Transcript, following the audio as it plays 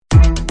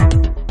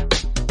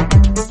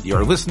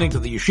You're listening to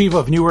the Yeshiva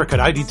of Newark at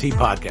IDT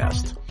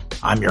podcast.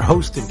 I'm your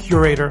host and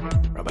curator,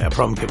 Rabbi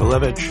Abram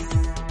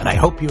Kibalevich, and I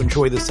hope you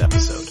enjoy this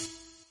episode.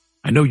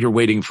 I know you're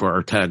waiting for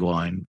our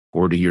tagline,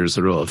 40 years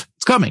of Oeuvre.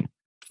 It's coming.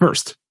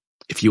 First,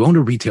 if you own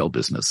a retail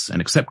business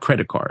and accept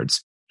credit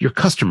cards, your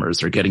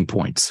customers are getting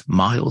points,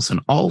 miles,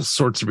 and all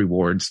sorts of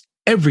rewards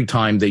every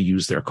time they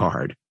use their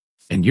card,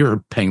 and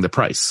you're paying the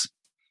price.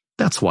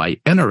 That's why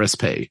NRS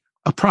Pay,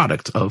 a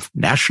product of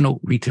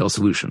National Retail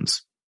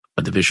Solutions,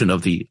 a division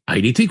of the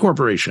IDT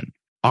Corporation,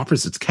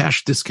 offers its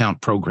cash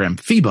discount program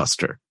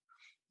FeeBuster.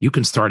 You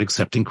can start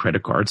accepting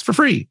credit cards for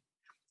free.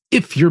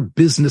 If your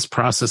business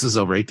processes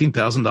over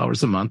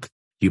 $18,000 a month,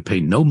 you pay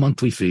no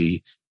monthly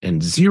fee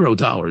and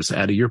 $0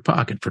 out of your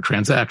pocket for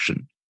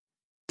transaction.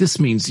 This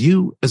means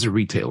you, as a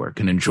retailer,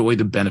 can enjoy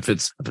the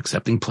benefits of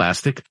accepting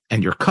plastic,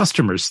 and your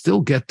customers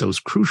still get those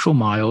crucial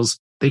miles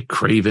they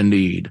crave and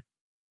need.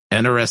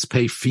 NRS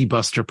Pay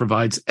FeeBuster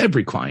provides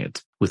every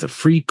client with a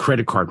free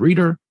credit card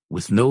reader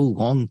with no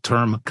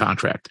long-term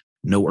contract,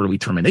 no early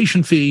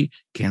termination fee,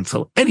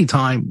 cancel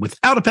anytime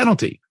without a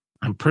penalty.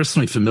 I'm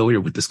personally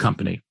familiar with this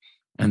company,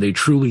 and they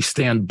truly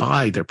stand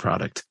by their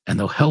product, and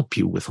they'll help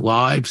you with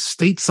live,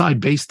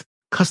 stateside-based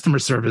customer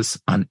service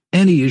on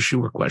any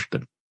issue or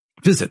question.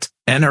 Visit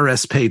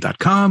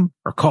nrspay.com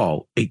or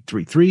call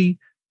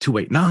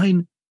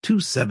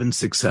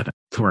 833-289-2767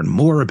 to learn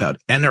more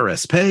about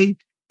NRS Pay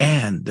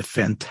and the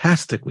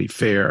fantastically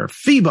fair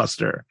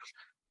FeeBuster.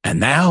 And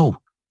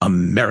now,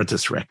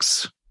 Emeritus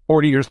Rex.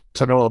 40 years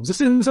ago,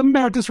 this is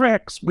Emeritus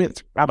Rex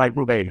with Rabbi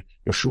Ruben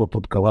Yeshua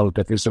Pupko,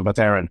 Beth Yosef Beth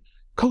Aaron,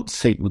 Coat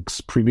St. Luke's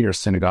premier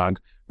synagogue.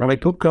 Rabbi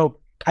Pupko,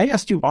 I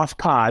asked you off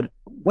pod,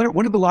 what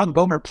are the Lag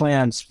Bomer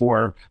plans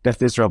for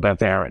Beth Israel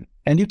Beth Aaron?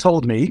 And you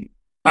told me.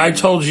 I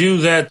told you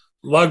that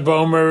Lag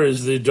Bomer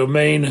is the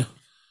domain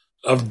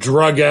of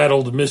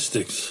drug-addled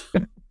mystics.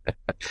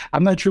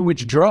 I'm not sure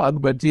which drug,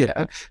 but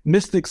yeah,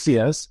 mystics,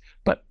 yes.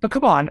 But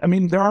come on, I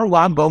mean, there are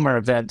Lag Bomer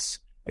events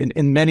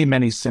in many,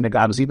 many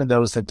synagogues, even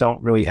those that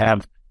don't really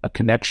have a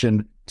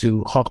connection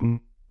to Chochmas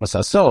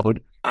HaSod.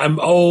 I'm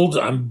old,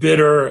 I'm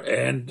bitter,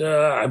 and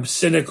I'm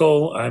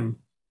cynical, I'm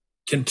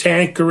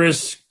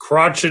cantankerous,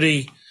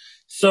 crotchety.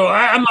 So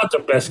I'm not the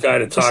best guy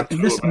to talk to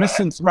about.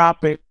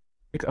 Misanthropic,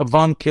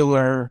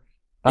 avuncular.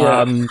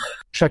 Yeah.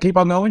 Should I keep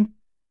on going?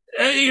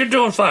 You're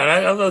doing fine.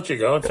 I'll let you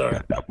go. It's all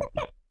right.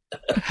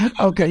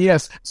 Okay,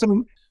 yes.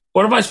 So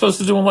what am I supposed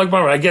to do in Lag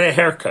Bomer? I get a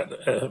haircut.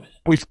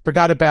 We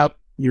forgot about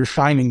your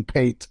shining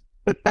pate.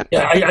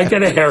 Yeah, I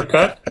get a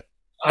haircut.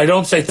 I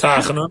don't say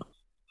tachana.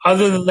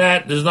 Other than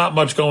that, there's not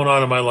much going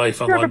on in my life.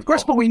 Sure, of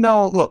course, but we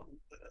know, look,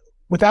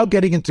 without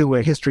getting into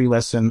a history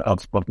lesson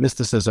of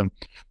mysticism,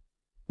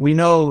 we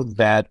know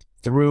that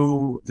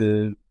through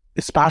the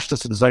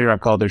Ispashtus of the Zohar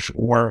HaKadosh,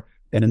 or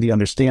and in the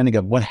understanding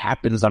of what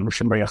happens on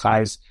Rosh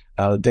Hashem's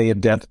day of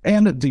death,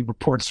 and the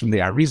reports from the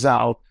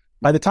Arizal,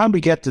 by the time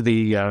we get to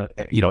the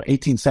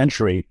 18th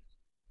century,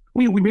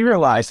 we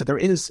realize that there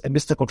is a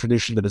mystical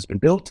tradition that has been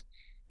built.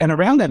 And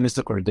around that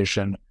mystical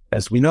tradition,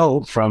 as we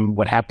know from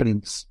what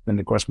happens, and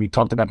of course we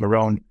talked about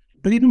Meron,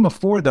 but even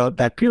before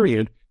that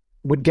period,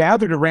 what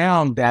gathered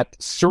around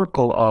that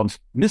circle of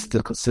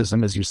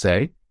mysticism, as you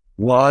say,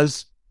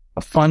 was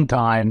a fun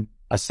time,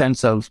 a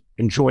sense of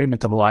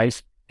enjoyment of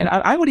life. And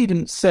I would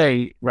even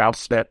say,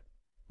 Ralph, that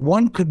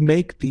one could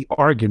make the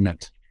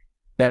argument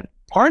that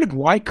part of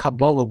why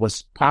Kabbalah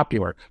was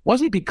popular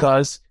wasn't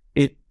because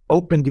it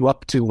opened you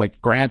up to,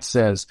 like Grant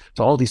says,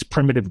 to all these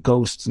primitive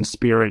ghosts and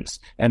spirits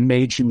and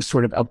made you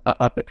sort of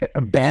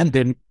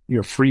abandon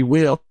your free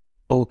will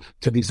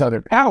to these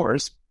other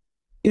powers.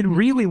 It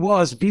really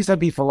was,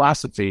 vis-a-vis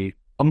philosophy,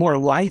 a more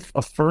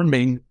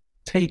life-affirming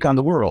take on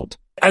the world.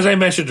 As I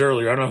mentioned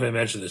earlier, I don't know if I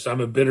mentioned this,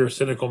 I'm a bitter,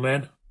 cynical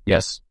man.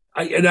 Yes.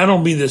 And I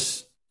don't mean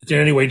this in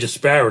any way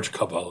disparage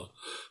Kabbalah,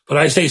 but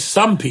I say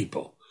some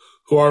people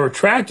who are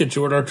attracted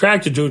to it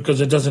because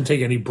it doesn't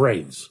take any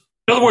brains.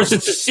 In other words,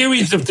 it's a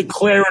series of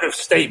declarative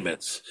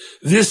statements.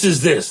 This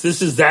is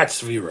that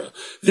Sphira.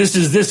 This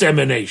is this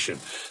emanation.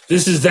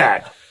 This is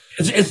that.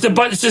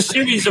 It's a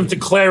series of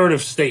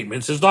declarative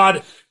statements. It's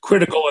not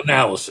critical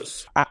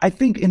analysis. I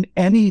think in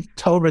any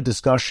Torah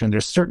discussion,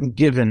 there's certain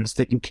givens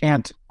that you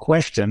can't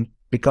question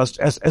because,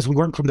 as we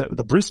learned from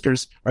the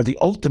Briskers, are the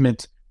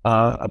ultimate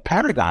a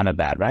paragon of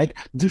that, right?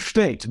 The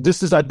state.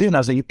 This is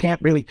adin, so you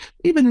can't really,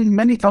 even in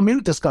many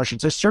Talmudic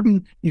discussions, there's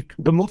certain,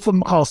 the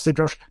Muslim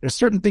Sidrash, there's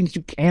certain things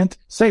you can't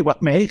say.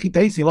 What means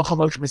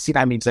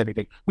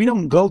anything. We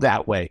don't go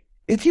that way.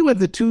 If you have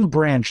the two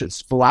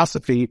branches,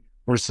 philosophy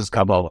versus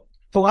Kabbalah,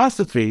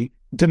 philosophy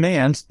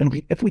demands,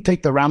 and if we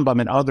take the Rambam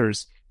and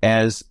others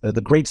as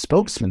the great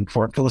spokesman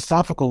for a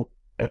philosophical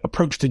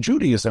approach to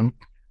Judaism,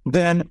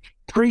 then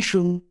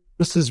Prishus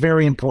is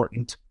very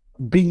important.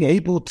 Being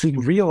able to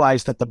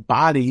realize that the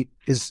body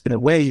is, in a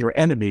way, your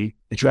enemy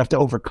that you have to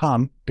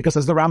overcome, because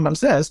as the Rambam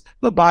says,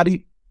 the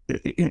body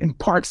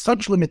imparts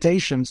such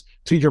limitations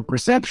to your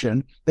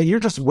perception that you're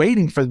just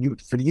waiting for you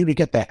to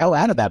get the hell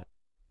out of that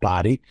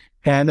body.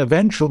 And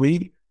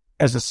eventually,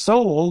 as a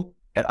soul,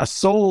 a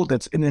soul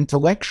that's an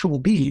intellectual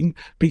being,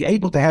 be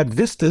able to have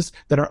vistas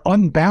that are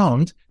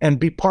unbound and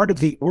be part of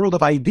the world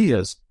of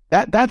ideas.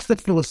 That's the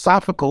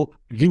philosophical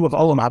view of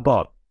Olam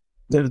Haba.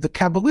 The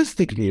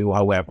Kabbalistic view,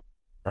 however,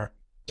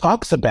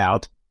 talks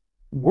about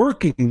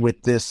working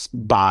with this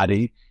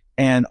body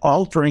and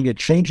altering it,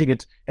 changing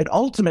it, and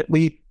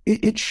ultimately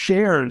it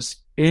shares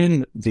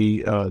in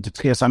the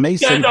Tchias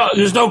HaMesim. Yeah, no,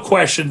 there's no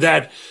question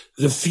that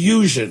the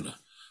fusion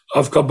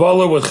of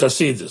Kabbalah with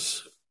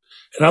Hasidus,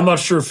 and I'm not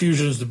sure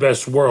fusion is the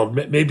best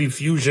word. Maybe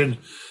fusion,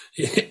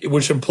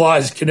 which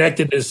implies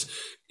connectedness,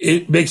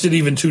 it makes it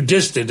even too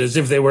distant, as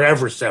if they were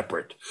ever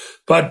separate.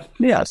 But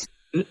yes,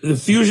 the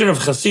fusion of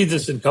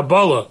Hasidus and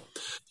Kabbalah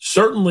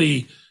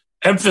certainly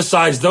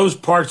emphasized those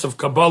parts of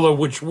Kabbalah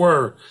which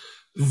were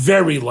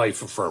very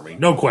life-affirming,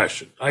 no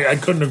question. I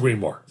couldn't agree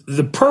more.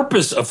 The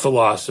purpose of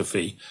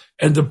philosophy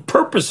and the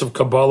purpose of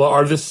Kabbalah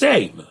are the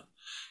same,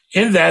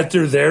 in that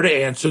they're there to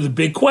answer the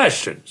big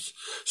questions.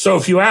 So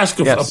if you ask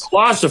a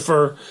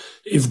philosopher,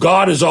 if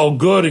God is all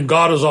good and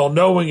God is all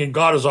knowing and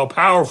God is all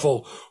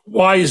powerful,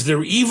 why is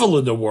there evil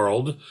in the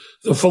world?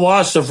 The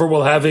philosopher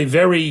will have a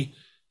very,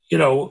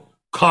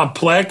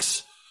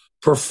 complex,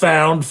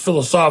 profound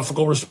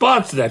philosophical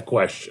response to that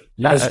question.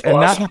 Not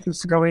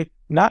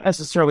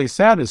necessarily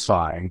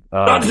satisfying.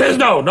 Not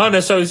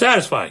necessarily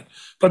satisfying,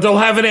 but they'll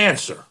have an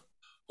answer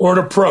or an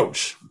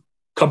approach.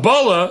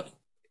 Kabbalah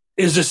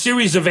is a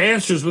series of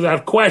answers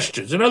without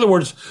questions. In other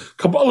words,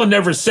 Kabbalah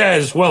never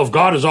says, well, if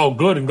God is all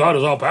good and God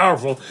is all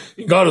powerful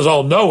and God is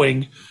all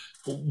knowing,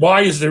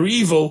 why is there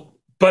evil?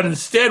 But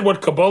instead,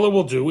 what Kabbalah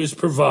will do is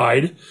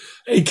provide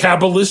a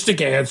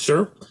Kabbalistic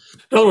answer.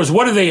 In other words,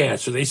 what do they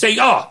answer? They say,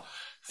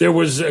 there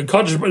was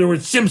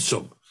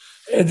Tzimtzum,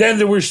 and then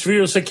there were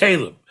Shviras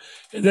HaKelim,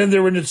 and then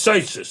there were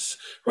Nitzitzis,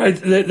 right?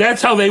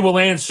 That's how they will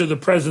answer the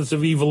presence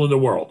of evil in the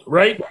world,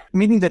 right?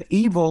 Meaning that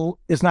evil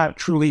is not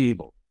truly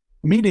evil.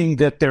 Meaning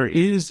that there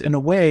is, in a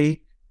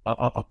way,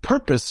 a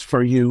purpose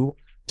for you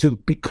to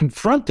be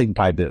confronting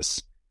by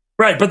this.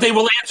 Right, but they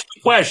will answer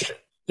the question.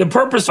 The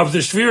purpose of the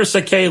Shviras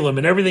HaKelim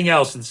and everything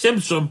else in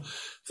Tzimtzum,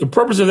 the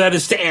purpose of that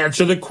is to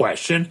answer the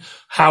question,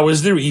 how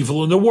is there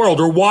evil in the world,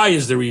 or why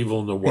is there evil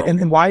in the world?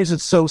 And why is it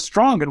so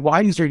strong, and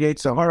why is your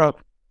Yetzer Hara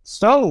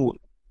so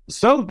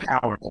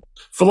powerful?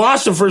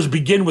 Philosophers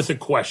begin with a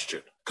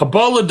question.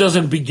 Kabbalah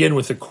doesn't begin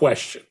with a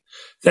question.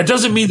 That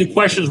doesn't mean the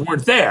questions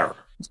weren't there.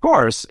 Of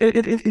course,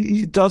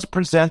 it does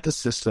present a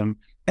system,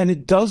 and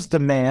it does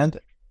demand,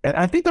 and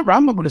I think the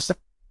Rambam would have said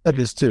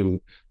this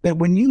too, that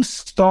when you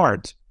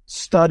start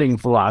studying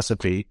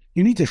philosophy,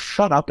 you need to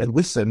shut up and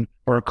listen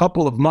for a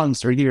couple of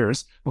months or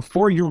years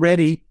before you're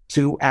ready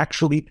to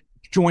actually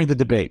join the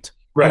debate.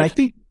 Right. And I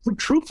think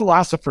true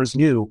philosophers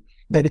knew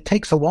that it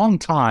takes a long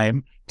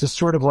time to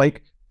sort of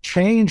like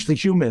change the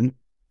human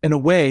in a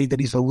way that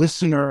he's a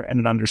listener and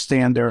an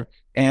understander.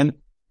 And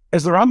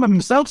as the Rambam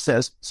himself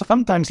says,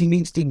 sometimes he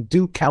needs to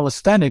do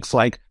calisthenics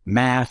like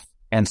math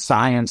and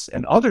science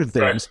and other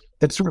things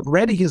that sort of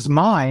ready his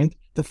mind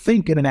to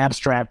think in an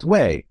abstract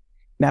way.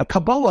 Now,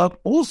 Kabbalah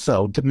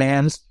also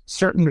demands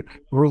certain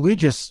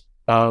religious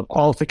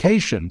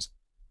qualifications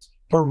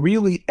for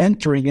really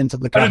entering into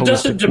the Kabbalistic world. But it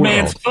doesn't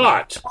demand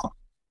thought.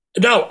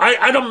 No,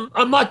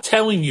 I'm not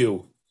telling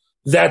you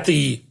that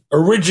the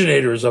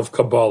originators of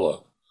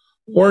Kabbalah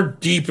weren't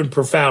deep and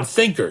profound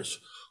thinkers.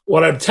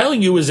 What I'm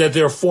telling you is that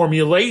their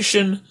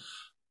formulation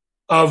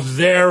of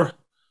their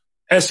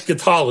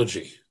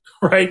eschatology,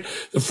 right?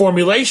 The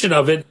formulation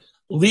of it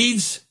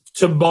leads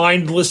to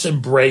mindless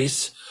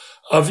embrace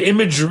of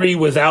imagery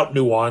without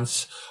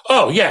nuance.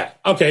 Oh, yeah,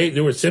 okay,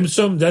 there was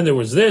Tzimtzum, then there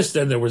was this,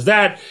 then there was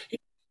that.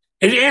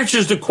 It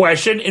answers the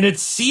question and it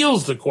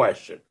seals the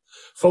question.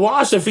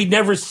 Philosophy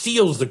never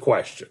seals the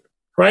question,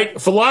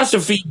 right?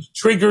 Philosophy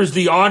triggers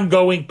the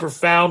ongoing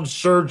profound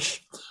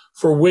search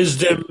for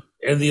wisdom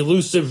and the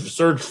elusive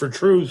search for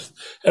truth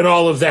and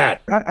all of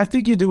that. I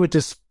think you do a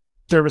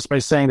disservice by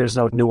saying there's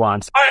no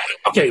nuance. All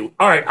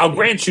right, I'll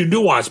grant you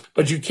nuance,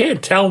 but you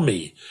can't tell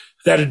me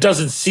that it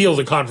doesn't seal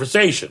the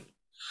conversation.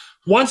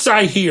 Once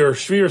I hear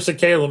Shviras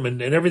HaKelim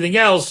and everything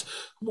else,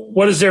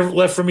 what is there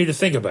left for me to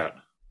think about?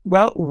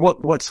 Well,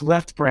 what's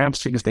left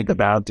perhaps for you to think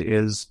about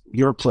is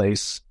your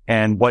place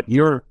and what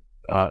your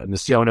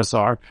nisyonos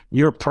are,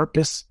 your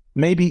purpose,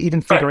 maybe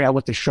even figuring out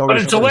what the show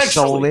is.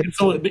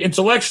 But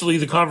intellectually,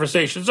 the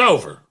conversation's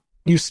over.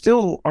 You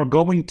still are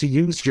going to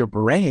use your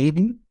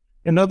brain.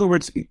 In other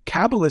words,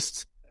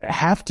 Kabbalists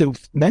have to,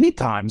 many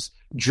times,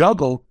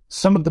 juggle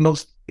some of the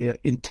most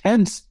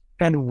intense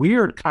and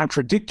weird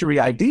contradictory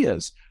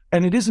ideas.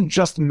 And it isn't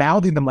just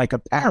mouthing them like a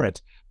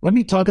parrot. Let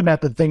me talk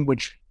about the thing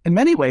which, in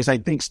many ways, I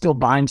think still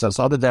binds us,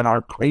 other than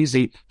our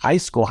crazy high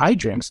school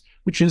hijinks,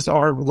 which is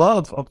our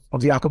love of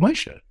Yaakov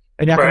Moshe.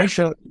 And Yaakov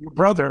Moshe, your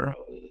brother,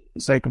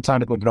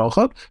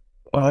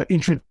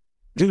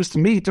 introduced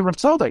me to Rav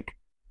Tzadok.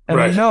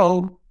 And I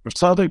know Rav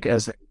Tzadok,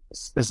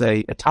 as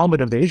a Talmud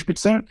of the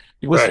Ishbitzer,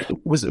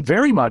 was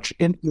very much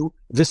into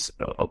this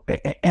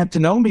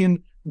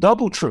antinomian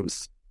double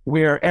truth,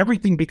 where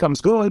everything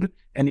becomes good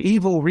and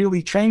evil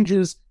really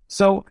changes.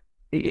 So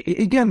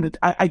again,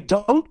 I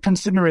don't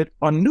consider it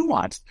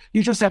unnuanced.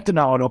 You just have to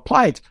know how to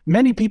apply it.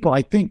 Many people,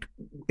 I think,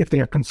 if they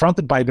are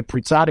confronted by the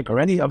Pri Tzadik or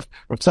any of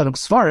Tzaddik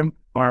Svarim,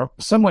 are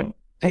somewhat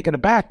taken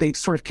aback. They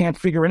sort of can't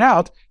figure it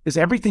out. Is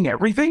everything?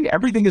 Everything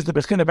is the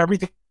beginning of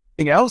everything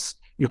else.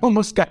 You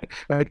almost get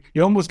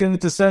into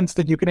the sense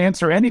that you can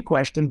answer any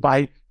question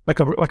by like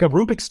a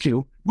Rubik's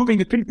cube, moving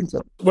the pieces.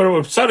 What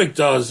Tzaddik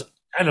does,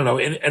 I don't know,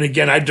 and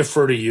again, I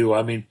defer to you.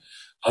 I mean,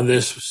 on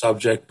this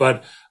subject,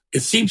 but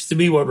it seems to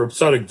me what Reb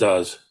Tzaddik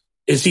does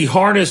is he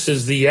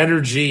harnesses the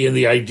energy and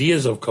the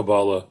ideas of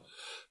Kabbalah,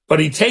 but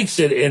he takes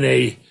it in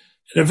a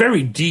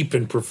very deep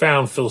and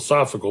profound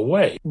philosophical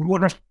way.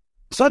 What Reb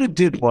Tzaddik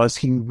did was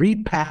he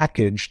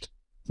repackaged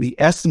the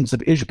essence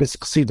of Ishbis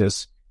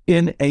Chassidus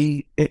in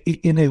a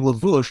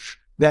levush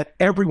that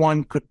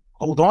everyone could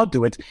hold on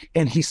to it,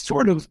 and he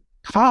sort of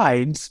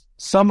hides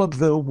some of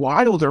the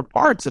wilder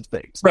parts of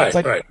things. Right,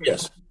 right,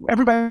 yes.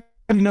 Everybody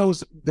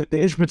knows that the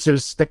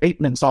Ishbitzer's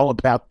statement's all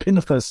about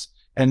Pinchas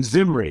and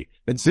Zimri,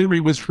 that Zimri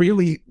was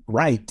really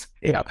right.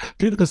 Yeah,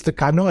 Pinchas the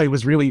Kanoi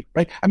was really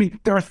right. I mean,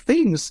 there are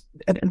things,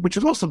 and which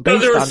is also based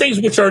on... There are things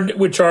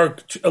which are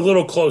a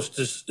little close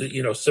to,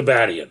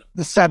 Sabbatian.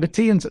 The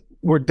Sabbateans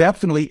were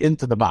definitely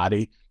into the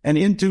body and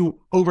into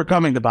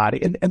overcoming the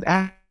body, and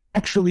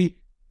actually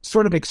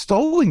sort of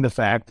extolling the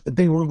fact that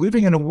they were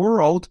living in a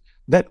world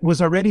that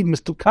was already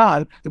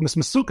mistukan, that was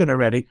misukan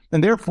already,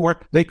 and therefore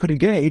they could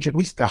engage, at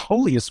least the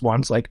holiest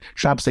ones, like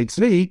Shabsei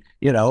Tzvi,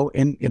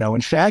 in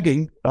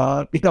shagging,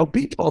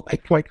 people,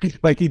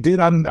 like he did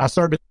on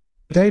Asar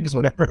B'Tavis,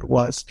 whatever it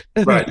was,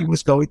 that he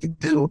was going to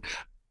do.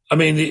 I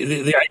mean,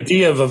 the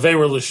idea of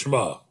Aveira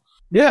Lishma.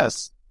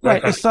 Yes,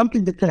 right. It's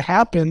something that could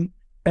happen,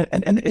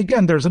 and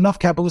again, there's enough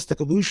Kabbalistic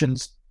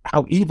allusions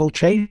how evil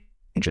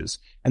changes,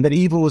 and that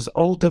evil is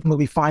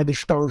ultimately find the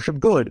shorosh of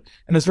good.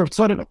 And as Rav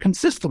Tzadok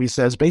consistently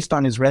says, based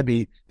on his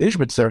Rebbe, the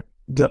Ishbitzer,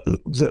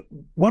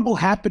 what will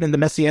happen in the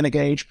Messianic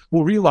age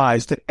will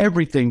realize that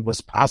everything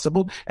was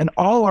possible, and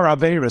all our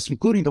Averis,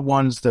 including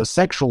the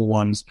sexual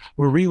ones,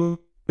 were really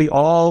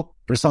all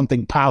for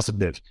something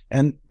positive.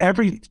 And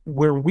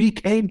where we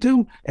came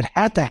to, it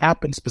had to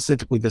happen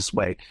specifically this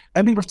way.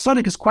 I mean, Rav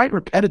Tzadok is quite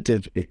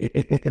repetitive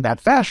in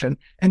that fashion,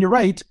 and you're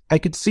right, I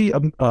could see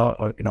a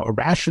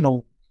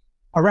rational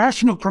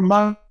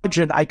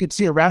curmudgeon. I could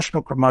see a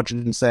rational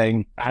curmudgeon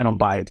saying, I don't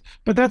buy it.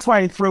 But that's why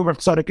I threw Rav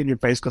Tzadok in your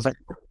face, because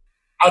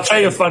I'll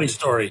tell you a funny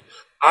story.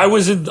 I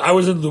was in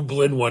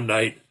Lublin one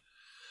night,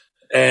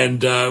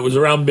 and it was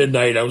around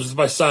midnight. I was with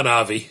my son,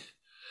 Avi,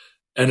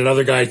 and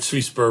another guy, Tzvi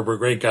Sperber,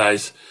 great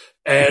guys.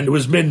 And it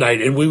was midnight,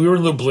 and we were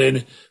in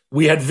Lublin.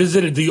 We had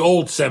visited the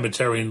old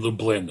cemetery in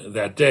Lublin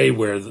that day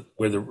where the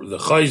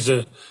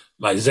Chayza,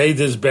 my Zayda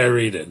is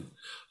buried, and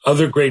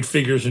other great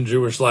figures in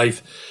Jewish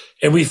life.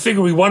 And we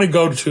figured we want to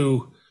go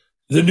to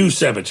the new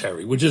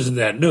cemetery, which isn't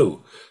that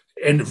new.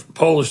 In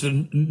Polish,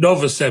 the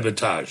Nowa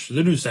Cementarz,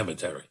 the new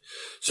cemetery.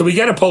 So we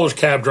get a Polish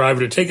cab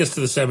driver to take us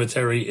to the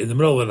cemetery in the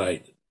middle of the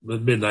night,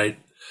 midnight,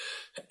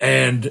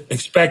 and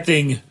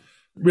expecting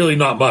really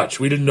not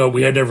much. We didn't know,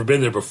 we had never been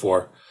there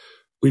before.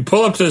 We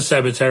pull up to the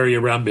cemetery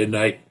around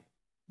midnight,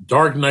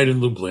 dark night in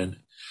Lublin,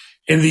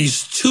 and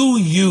these two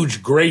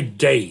huge Great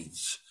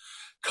Danes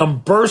come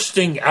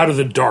bursting out of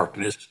the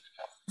darkness,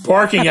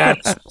 barking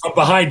at us from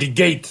behind a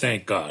gate,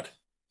 thank God.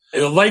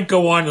 The light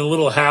go on in a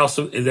little house,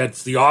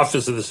 that's the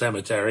office of the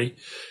cemetery.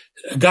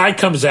 A guy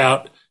comes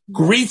out,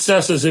 greets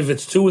us as if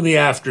it's 2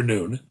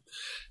 p.m,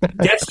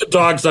 gets the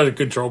dogs under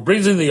control,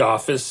 brings in the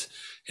office,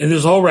 and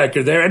there's a whole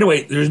record there.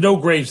 Anyway, there's no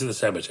graves in the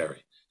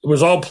cemetery. It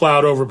was all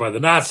plowed over by the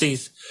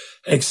Nazis,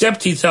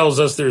 except he tells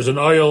us there's an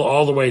oil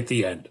all the way at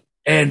the end.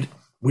 And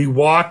we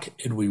walk,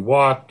 and we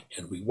walk,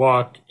 and we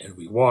walk, and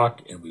we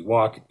walk, and we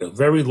walk, a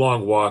very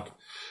long walk.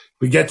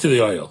 We get to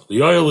the oil.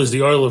 The oil is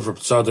the oil of Reb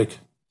Tzadok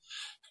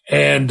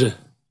and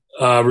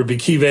Rabbi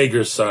Kiv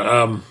Eger's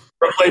son,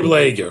 Reb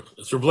Leibel Eger.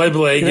 It's Reb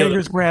Leibel Eger.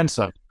 Eger's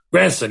grandson.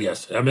 Grandson,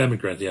 yes.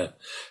 Amendment grant, yeah.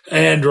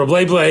 And Reb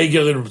Leibel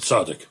Eger and Reb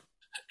Tzadok.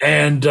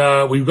 And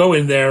we go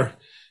in there.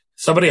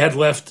 Somebody had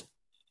left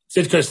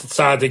Tzidkas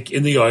Tzaddik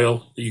in the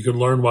oil that you could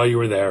learn while you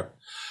were there.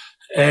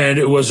 And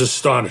it was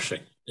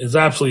astonishing. It's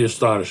absolutely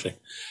astonishing.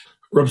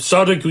 Reb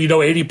Tzadok,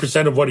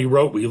 80% of what he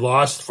wrote we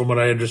lost, from what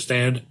I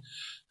understand.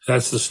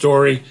 That's the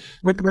story.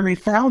 When they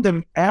found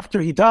him after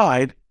he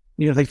died,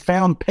 they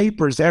found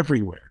papers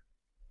everywhere.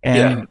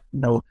 And,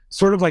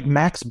 sort of like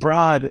Max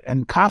Brod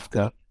and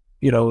Kafka,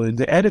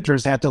 the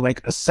editors had to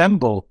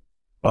assemble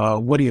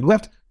what he had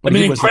left. But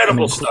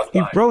incredible stuff.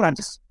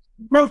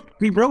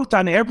 He wrote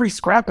on every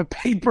scrap of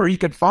paper he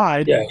could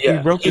find. Yeah. He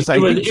wrote his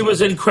ideas. It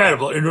was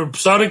incredible. And Reb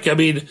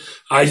Tzadok,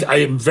 I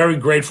am very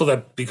grateful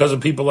that because of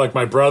people like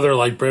my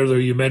brother,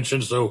 you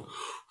mentioned so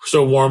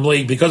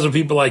warmly, because of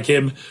people like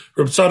him,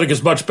 Reb Tzadok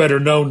is much better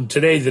known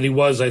today than he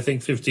was, I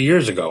think, 50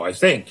 years ago, I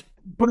think.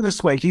 Put it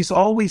this way, he's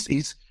Reb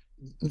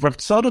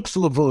Tzadok's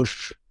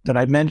levush that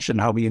I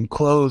mentioned, how he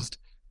enclosed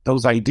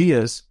those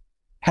ideas,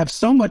 have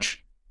so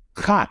much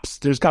chops.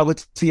 There's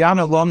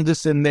Galitziana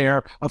Lomdus in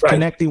there of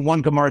connecting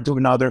one Gemara to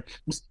another.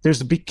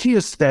 There's a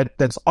Bikias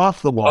that's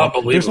off the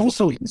wall.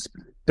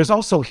 There's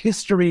also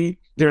history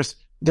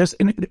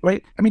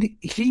right. I mean,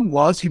 he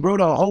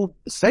wrote a whole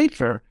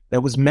sefer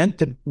that was meant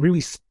to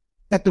really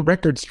set the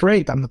record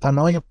straight on the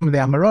Tanoim and the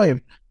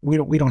Amoraim.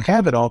 We don't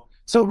have it all.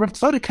 So Rav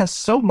Tzadok has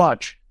so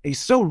much. He's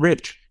so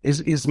rich.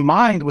 His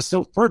mind was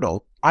so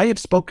fertile. I have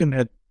spoken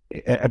at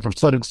Rav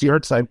Tzadok's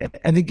yahrzeit,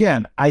 and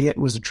again, it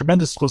was a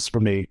tremendous plus for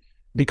me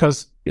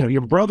because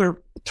your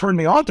brother turned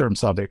me on to Rav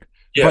Tzadok.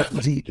 Yeah.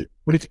 But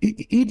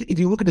if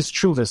you look at his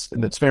chuvas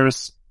and the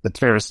Tferes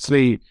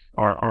Tzvi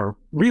are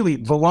really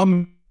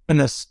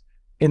voluminous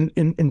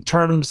in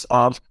terms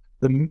of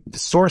the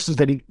sources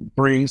that he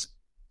brings.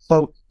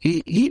 So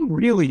he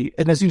really,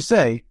 and as you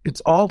say,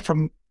 it's all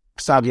from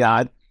Ksav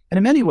Yad. And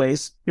in many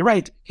ways, you're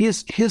right.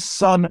 His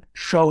sun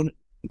shone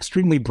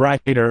extremely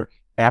brighter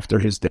after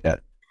his death.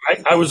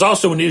 I was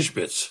also in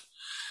Ishbitz.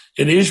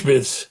 In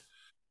Ishbitz,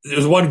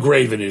 there's one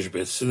grave in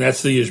Ishbitz, and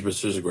that's the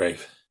Ishbitzer's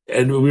grave.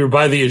 And we were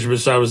by the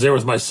Ishbitz. I was there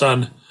with my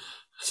son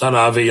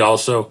Avi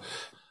also.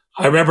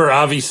 I remember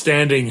Avi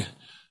standing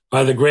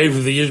by the grave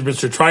of the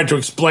Ishbitzer trying to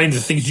explain the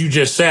things you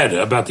just said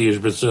about the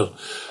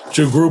Ishbitzer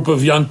to a group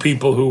of young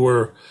people who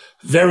were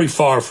very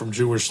far from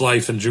Jewish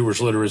life and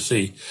Jewish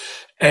literacy.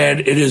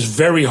 And it is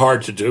very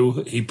hard to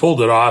do. He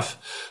pulled it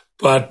off.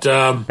 But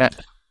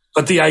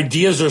the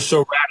ideas are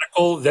so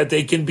radical that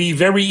they can be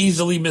very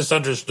easily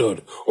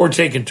misunderstood or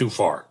taken too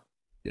far.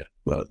 Yeah.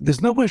 Well,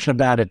 there's no question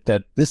about it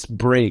that this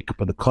break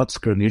for the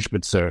Kotzker and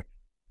Ishbitzer,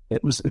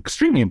 it was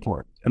extremely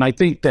important. And I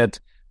think that,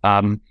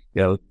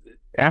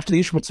 after the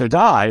Ishbitzer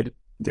died,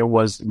 the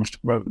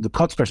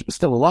Kotzker was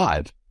still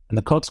alive. And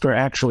the Kotzker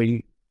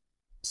actually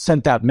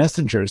sent out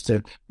messengers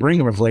to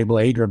bring Rav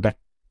Leibel Eder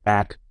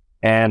back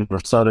and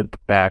Rav Tzadok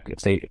back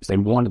if they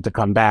wanted to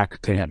come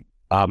back to him.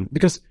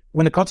 Because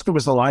when the Kotzker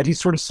was alive, he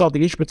sort of saw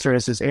the Ishbitzer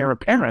as his heir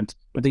apparent,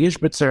 but the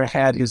Ishbitzer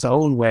had his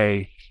own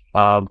way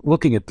of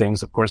looking at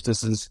things. Of course,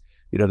 this is,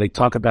 they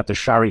talk about the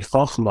Shari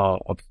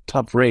Chochma of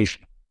Tav Reish.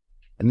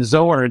 In the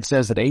Zohar, it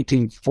says that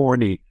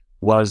 1840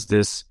 was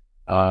this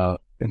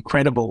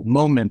incredible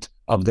moment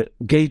of the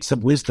gates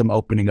of wisdom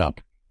opening up.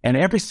 And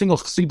every single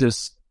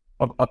Chassidus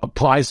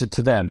applies it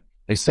to them.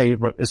 They say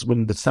it's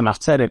when the Tzemach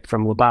Tzedek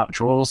from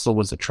Lubavitch also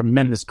was a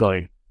tremendous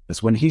guy.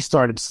 It's when he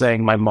started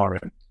saying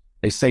Maimarim.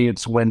 They say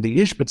it's when the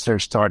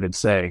Ishbitzer started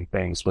saying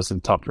things was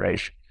in Tav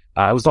Reish.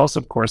 It was also,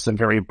 of course, a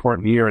very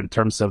important year in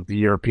terms of the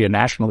European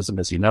nationalism,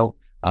 as you know,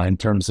 in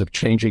terms of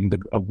changing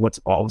of what's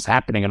always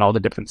happening in all the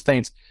different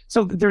states.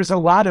 So there's a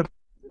lot of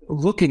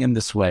looking in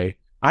this way.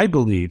 I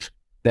believe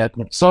that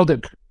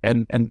Tzadok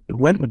and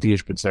went with the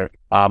Ishbitzer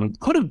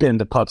could have been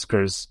the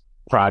Kotzker's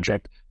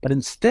project, but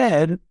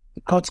instead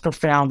the Kotzker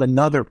found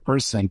another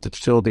person to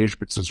fill the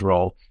Ishbitzer's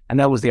role, and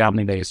that was the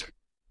Avnei Nezer.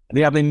 And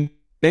the Avnei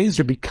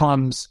Nezer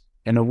becomes,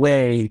 in a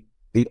way,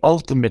 the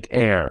ultimate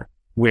heir,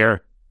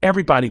 where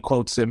everybody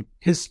quotes him.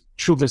 His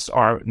shuvas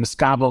are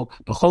Niskabel,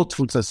 B'chol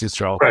Tfutzas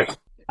Yisrael. Right.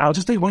 I'll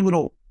just take one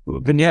little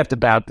vignette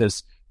about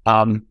this.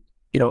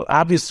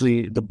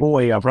 Obviously, the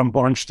boy Avram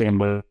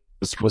Bornstein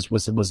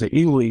was a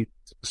Eli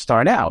to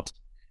start out,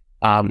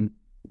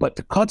 but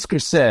the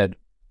Kotzker said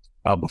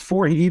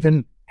before he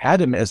even had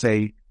him as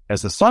a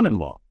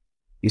son-in-law,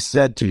 he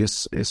said to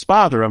his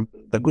father,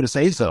 the Agudas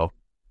Ezel,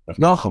 Rav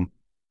Nachum,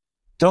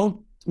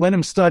 don't let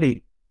him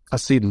study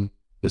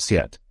Hasidus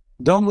yet.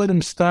 Don't let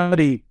him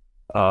study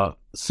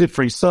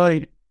Sifrei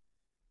Sod.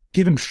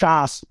 Give him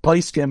Shas,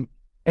 Paiskim,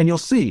 and you'll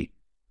see.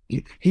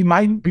 He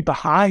might be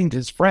behind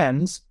his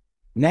friends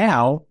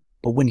now,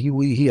 but when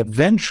he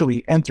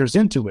eventually enters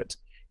into it,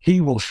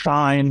 he will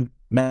shine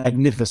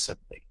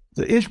magnificently.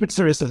 The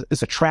Ishbitzer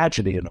is a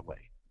tragedy in a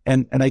way.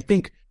 And I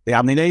think the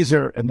Avnei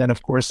Nezer, and then,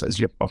 of course, as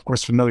you're, of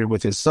course, familiar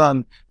with his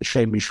son, the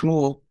Shem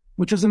Mishmuel,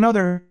 which is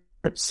another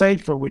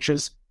sefer which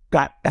has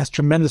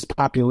tremendous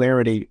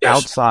popularity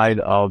outside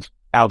of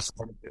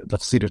the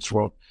Chassidus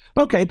world.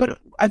 Okay, but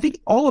I think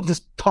all of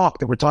this talk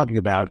that we're talking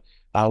about,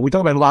 we talk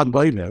about Lag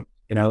B'Omer.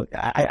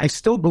 I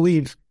still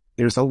believe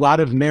there's a lot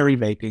of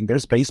merrymaking.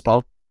 There's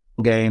baseball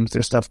games.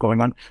 There's stuff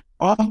going on.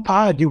 Off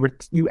pod,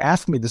 you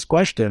asked me this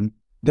question,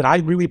 that I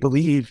really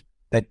believe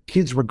that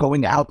kids were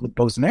going out with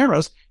bows and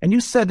arrows, and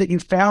you said that you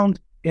found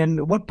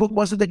in what book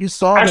was it that you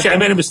saw? Actually, I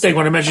made a mistake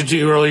when I mentioned to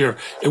you earlier.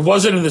 It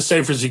wasn't in the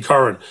Sefer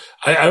Zikaron,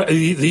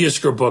 the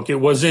Isker book. It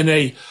was in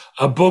a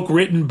book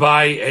written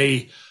by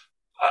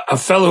a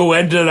fellow who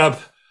ended up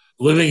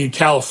living in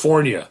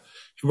California,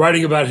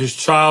 writing about his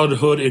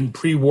childhood in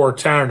pre-war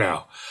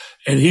Tarnow.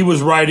 And he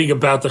was writing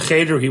about the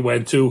cheder he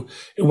went to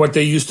and what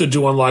they used to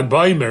do on Lag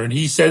B'Omer. And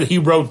he said he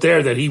wrote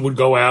there that he would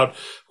go out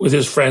with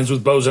his friends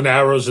with bows and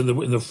arrows in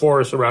the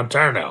forest around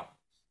Tarnow.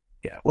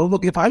 Yeah. Well,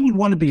 look, if I would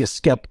want to be a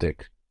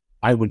skeptic,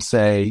 I would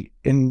say,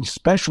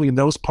 especially in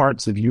those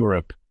parts of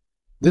Europe,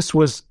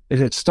 it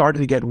had started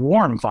to get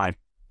warm finally.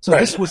 So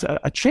This was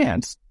a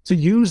chance to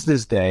use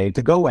this day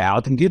to go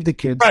out and give the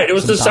kids. Right. It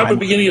was the summer,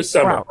 beginning of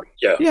summer.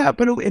 Yeah. Yeah.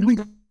 But it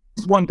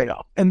was one day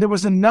off. And there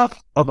was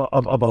enough of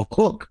a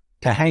hook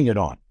to hang it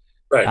on.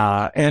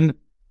 Right. And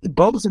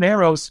bows and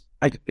arrows,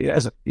 I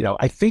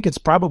think it's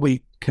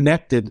probably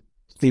connected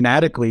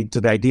thematically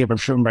to the idea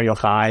of Shimon Bar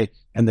Yochai,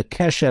 and the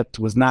Keshet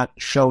was not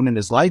shown in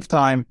his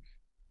lifetime.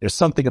 there's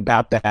something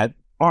about that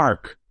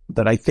arc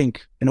that I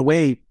think, in a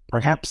way,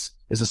 perhaps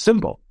is a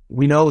symbol.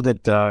 We know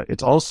that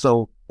it's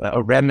also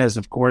a remez,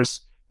 of course,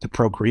 to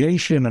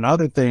procreation and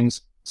other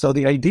things. So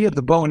the idea of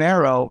the bow and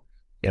arrow,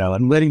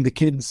 and letting the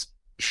kids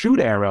shoot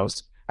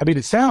arrows, I mean,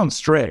 it sounds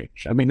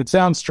strange. I mean, it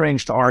sounds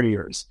strange to our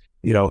ears.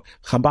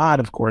 Chabad,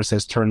 of course,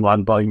 has turned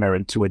Lag BaOmer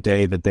into a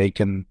day that they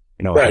can,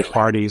 Right. have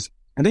parties.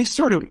 And they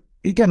sort of,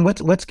 again,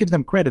 let's give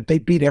them credit. They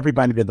beat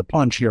everybody to the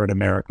punch here in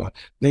America.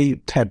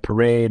 They had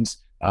parades.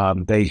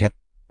 They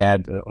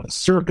had a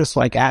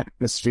circus-like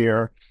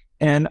atmosphere.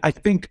 And I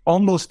think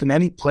almost in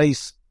any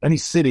place, any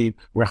city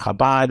where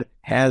Chabad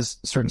has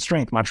certain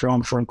strength, Montreal,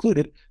 I'm sure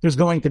included, there's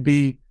going to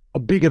be a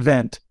big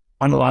event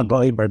on Lag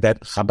BaOmer that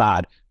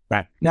Chabad.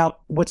 Right. Now,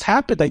 what's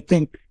happened, I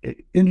think,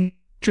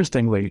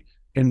 interestingly,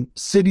 in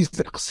cities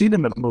that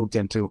Chassidim have moved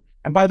into,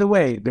 and by the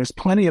way, there's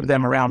plenty of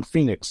them around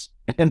Phoenix,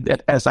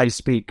 and as I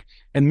speak,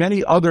 and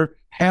many other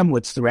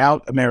hamlets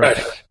throughout America.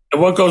 Right.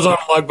 And what goes on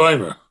in Lag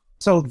BaOmer?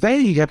 So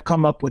they have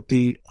come up with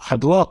the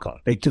Hadloka.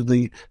 They do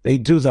the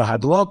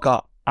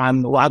Hadloka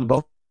on Lag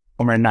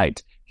BaOmer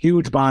night.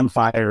 Huge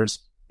bonfires,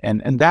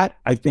 and that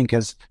I think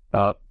has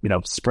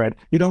spread.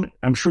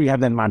 I'm sure you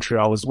have that in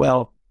Montreal as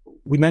well.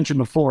 We mentioned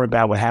before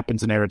about what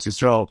happens in Eretz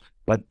Yisrael,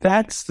 but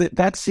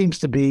that seems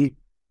to be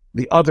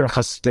the other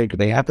chastik.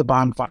 They have the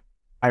bonfire,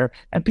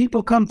 and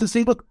people come to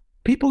see. Look,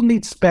 people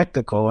need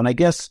spectacle, and I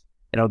guess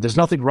there's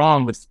nothing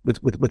wrong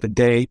with a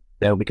day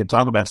that we can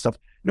talk about stuff.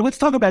 Let's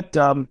talk about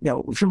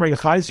Shimrei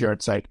Yochai's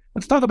yard site.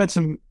 Let's talk about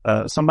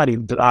somebody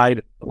who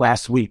died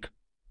last week,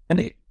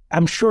 and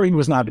I'm sure he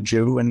was not a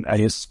Jew, and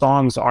his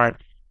songs aren't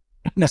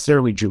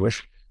necessarily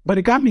Jewish. But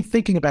it got me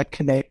thinking about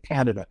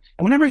Canada,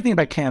 and whenever I think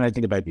about Canada, I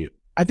think about you.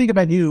 I think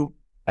about you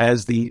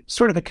as the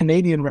sort of a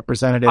Canadian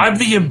representative. I'm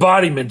the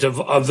embodiment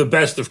of the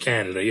best of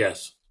Canada,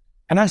 yes.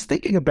 And I was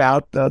thinking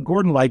about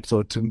Gordon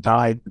Lightfoot, who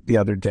died the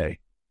other day,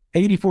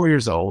 84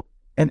 years old,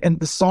 and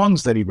the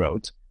songs that he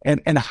wrote,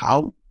 and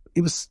how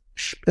it was,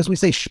 as we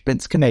say,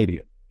 Spitz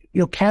Canadian.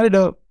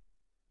 Canada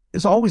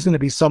is always going to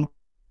be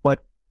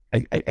somewhat,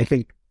 I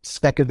think,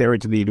 secondary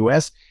to the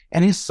U.S.,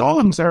 and his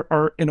songs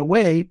are in a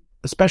way,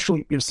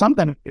 especially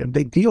sometimes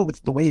they deal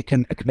with the way a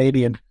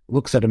Canadian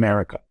looks at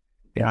America.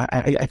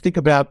 I think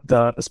about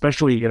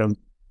especially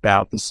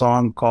about the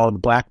song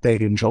called Black Day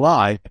in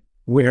July,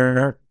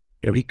 where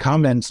he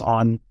comments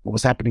on what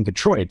was happening in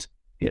Detroit.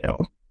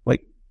 All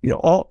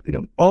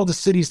the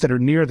cities that are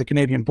near the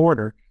Canadian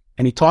border,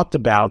 and he talked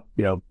about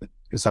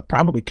because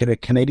probably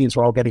Canadians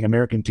were all getting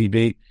American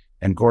TV,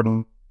 and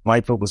Gordon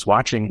Lightfoot was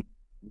watching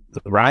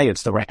the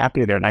riots that were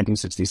happening there in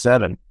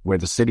 1967, where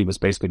the city was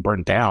basically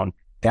burned down.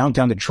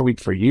 Downtown Detroit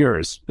for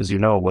years, as you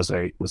know, was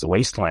a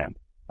wasteland.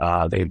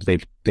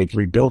 They've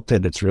rebuilt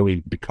it. It's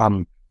really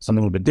become something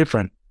a little bit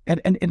different.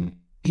 And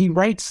he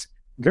writes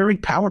very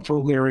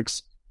powerful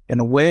lyrics in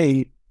a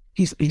way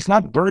he's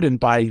not burdened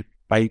by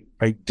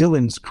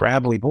Dylan's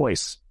gravelly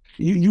voice.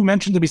 You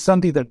mentioned to me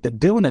something that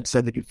Dylan had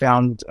said that you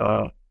found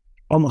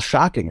almost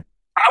shocking.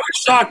 I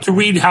was shocked to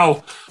read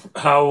how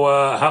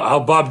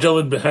Bob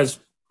Dylan has,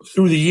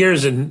 through the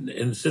years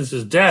and since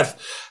his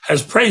death,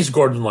 has praised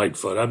Gordon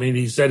Lightfoot. I mean,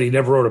 he said he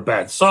never wrote a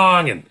bad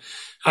song, and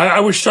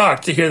I was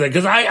shocked to hear that,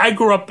 because I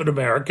grew up in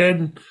America,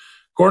 and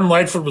Gordon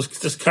Lightfoot was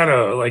just kind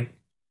of like,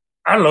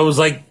 I don't know, it was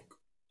like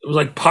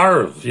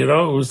Parv, it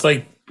was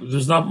like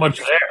there's not much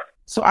there.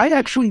 So I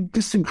actually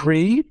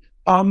disagree.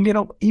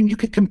 You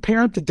could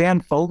compare him to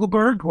Dan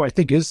Fogelberg, who I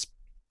think is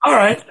all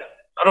right.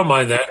 I don't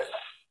mind that.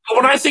 But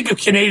when I think of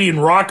Canadian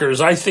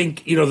rockers, I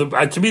think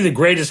to me the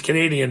greatest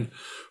Canadian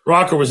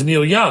rocker was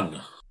Neil Young.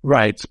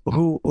 Right.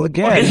 Who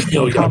again?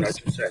 Neil Young, I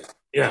should say.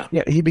 Yeah.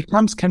 Yeah. He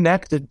becomes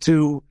connected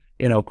to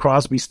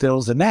Crosby,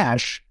 Stills, and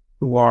Nash,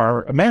 who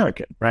are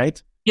American,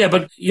 right? Yeah,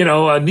 but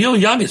Neil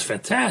Young is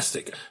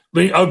fantastic.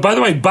 By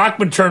the way,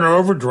 Bachman Turner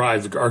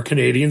Overdrive are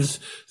Canadians.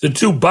 The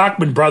two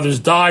Bachman brothers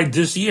died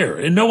this year,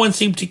 and no one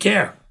seemed to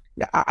care.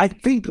 Yeah, I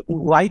think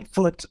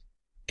Lightfoot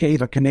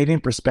gave a Canadian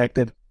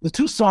perspective. The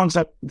two songs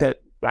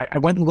that I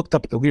went and looked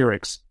up the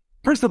lyrics.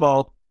 First of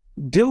all,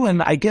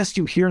 Dylan, I guess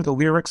you hear the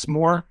lyrics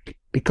more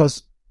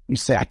because you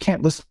say, I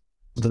can't listen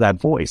to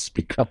that voice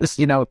because,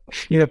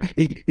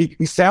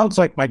 he sounds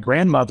like my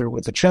grandmother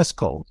with a chest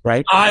cold,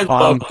 right? I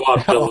love Bob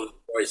Dylan's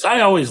voice.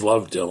 I always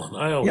loved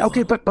Dylan.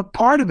 Okay, but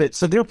part of it,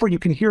 so therefore you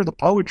can hear the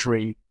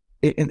poetry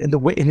in the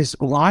way, in his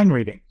line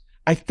reading.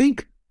 I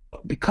think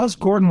because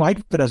Gordon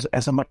Lightfoot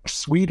has a much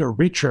sweeter,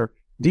 richer,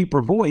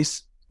 deeper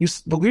voice,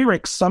 the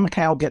lyrics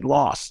somehow get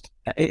lost.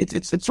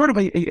 It's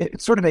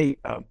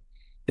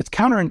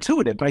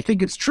counterintuitive, but I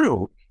think it's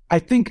true. I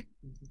think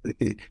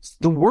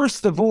the worse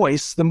the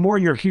voice, the more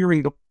you're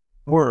hearing the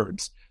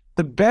words.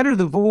 The better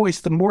the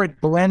voice, the more it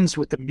blends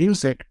with the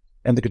music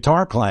and the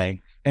guitar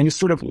playing, and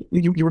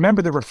you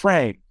remember the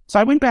refrain.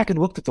 So I went back and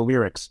looked at the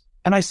lyrics,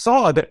 and I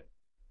saw that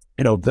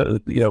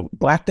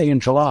Black Day in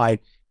July,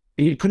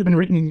 it could have been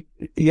written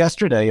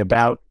yesterday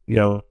about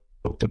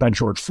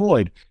George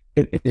Floyd.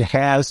 It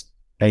has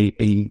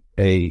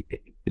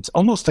it's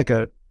almost like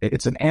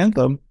it's an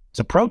anthem. It's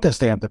a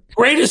protest anthem.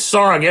 Greatest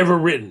song ever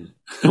written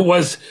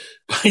was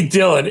by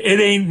Dylan. It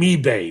Ain't Me,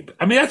 Babe.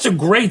 I mean, that's a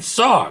great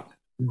song.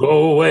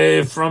 Go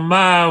away from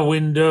my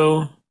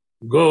window.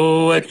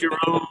 Go at your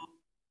own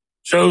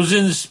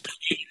chosen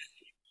speed.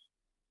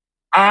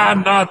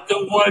 I'm not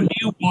the one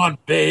you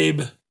want,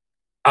 babe.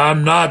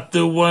 I'm not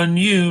the one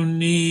you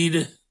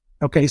need.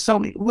 Okay,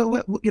 so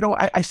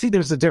I see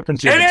there's a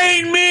difference here. It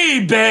ain't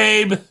me,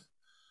 babe.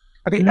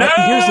 Okay, no,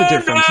 here's the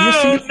difference.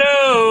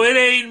 No, it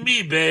ain't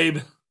me, babe.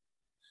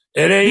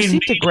 It ain't you seem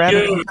to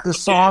gravitate to the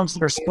songs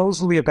that are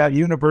supposedly about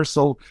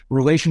universal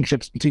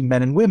relationships between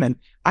men and women.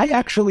 I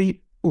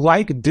actually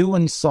like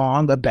Dylan's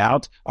song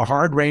about a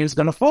hard rain is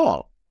going to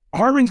fall. A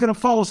hard rain's going to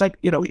fall is like,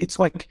 it's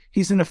like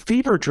he's in a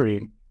fever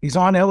dream. He's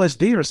on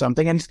LSD or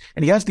something, and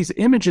he has these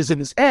images in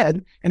his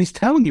head, and he's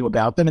telling you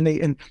about them,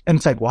 and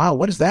it's like, wow,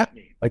 what does that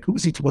mean? Like,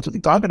 what's he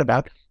talking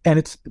about? And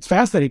it's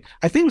fascinating.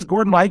 I think it was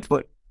Gordon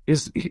Lightfoot.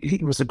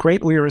 He was a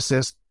great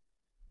lyricist.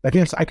 I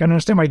guess I can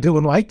understand why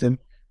Dylan liked him.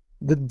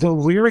 The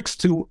lyrics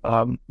to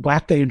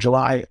Black Day in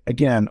July,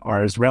 again,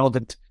 are as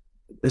relevant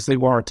as they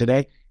were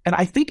today. And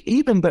I think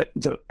even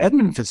the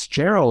Edmund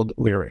Fitzgerald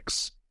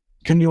lyrics,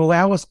 can you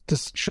allow us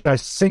to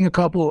sing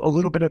a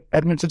little bit of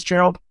Edmund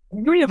Fitzgerald?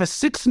 We have a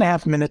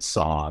 6.5 minute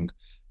song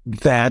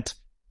that,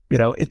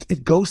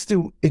 it goes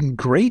through in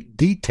great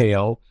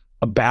detail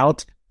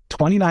about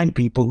 29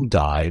 people who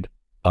died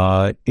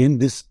in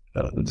this,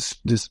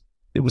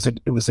 it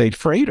was a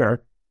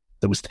freighter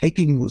that was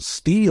taking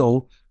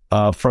steel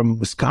from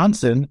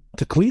Wisconsin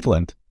to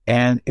Cleveland.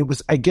 And it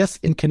was, I guess,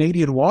 in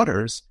Canadian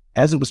waters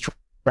as it was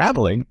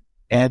traveling,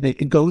 and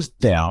it goes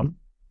down.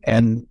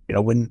 And,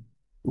 when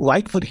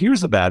Lightfoot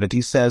hears about it,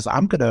 he says,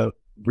 I'm going to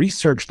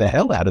research the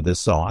hell out of this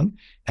song,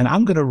 and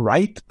I'm going to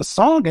write a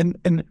song.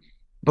 And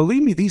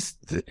believe me,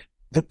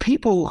 the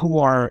people who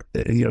are,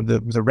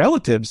 the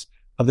relatives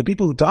of the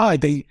people who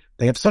died, they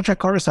have such a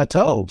chorus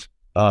to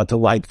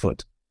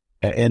Lightfoot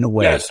in a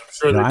way. Yes, I'm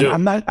sure they do.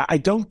 I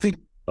don't think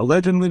a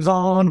legend lives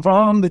on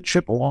from the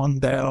Chippewa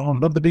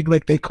down of the big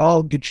lake they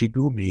call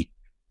Gitchigumi.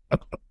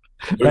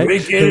 Right?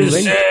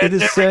 It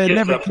is said,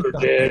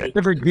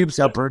 never gives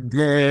up her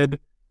dead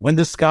when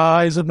the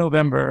skies of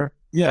November,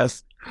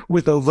 yes,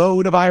 with a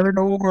load of iron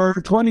ore,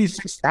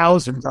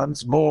 26,000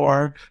 tons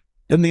more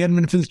than the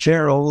Edmund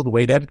Fitzgerald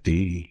weighed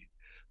empty.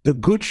 The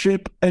good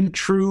ship and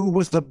true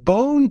was the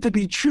bone to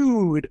be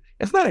chewed.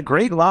 Isn't that a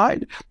great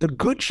line? The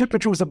good ship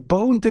and true was a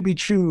bone to be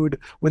chewed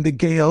when the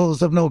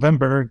gales of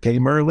November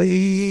came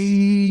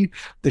early.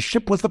 The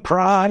ship was the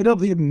pride of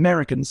the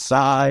American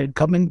side,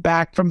 coming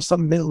back from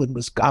some mill in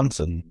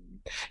Wisconsin.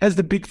 As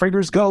the big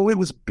freighters go, it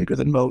was bigger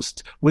than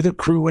most, with a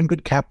crew and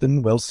good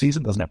captain, well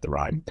seasoned, doesn't have to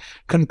rhyme,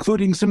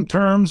 concluding some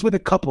terms with a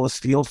couple of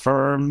steel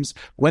firms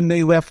when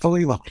they left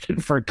fully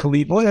loaded for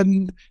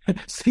Cleveland,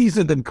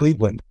 seasoned in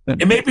Cleveland.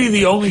 It may be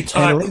the only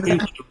time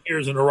Cleveland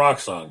appears in a rock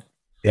song.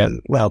 Yeah,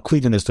 well,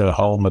 Cleveland is the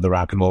home of the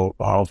Rock and Roll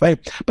Hall of Fame.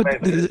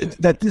 But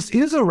that this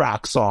is a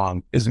rock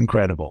song is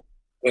incredible.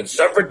 When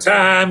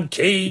summertime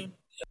came.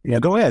 Yeah,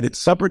 go ahead. It's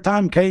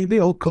summertime came.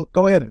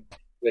 Go ahead.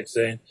 Next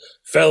saying,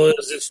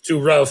 fellas, it's too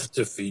rough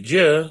to feed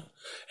you.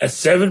 At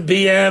 7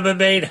 p.m., a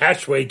main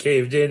hatchway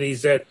caved in. He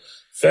said,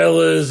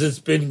 fellas, it's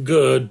been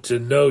good to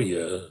know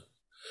you.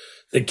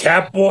 The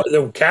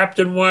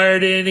captain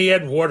wired in. He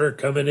had water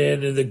coming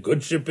in, and the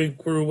good shipping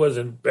crew was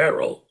in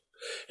peril.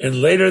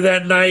 And later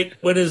that night,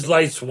 when his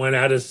lights went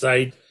out of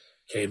sight,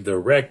 came the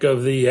wreck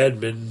of the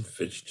Edmund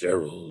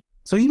Fitzgerald.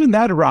 So even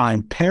that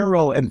rhyme,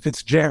 peril and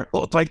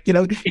Fitzgerald, like,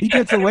 he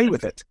gets away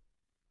with it.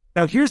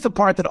 Now, here's the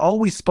part that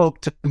always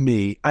spoke to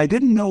me. I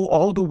didn't know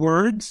all the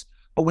words,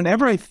 but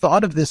whenever I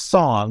thought of this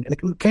song, and it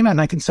came out in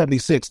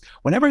 1976,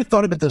 whenever I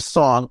thought of this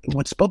song,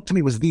 what spoke to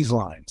me was these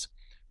lines.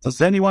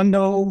 Does anyone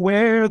know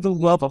where the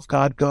love of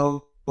God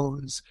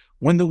goes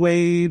when the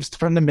waves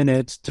turn the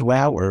minutes to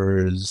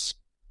hours?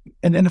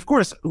 And of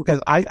course,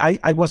 because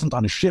I wasn't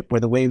on a ship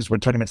where the waves were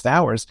turning minutes to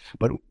hours,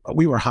 but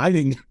we were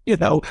hiding,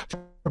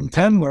 from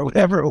 10 or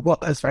whatever it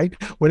was, right?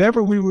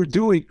 Whatever we were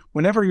doing,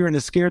 whenever you're in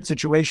a scared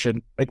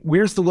situation, like,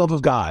 where's the love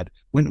of God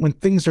when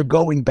things are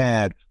going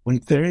bad?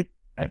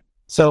 Does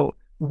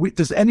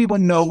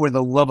anyone know where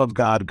the love of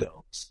God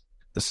goes?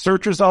 The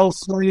searchers all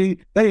say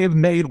they have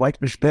made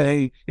Whitefish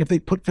Bay. If they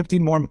put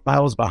 15 more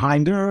miles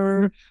behind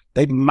her,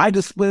 they might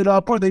have split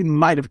up or they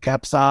might have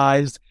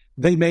capsized.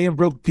 They may have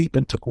broke deep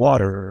and took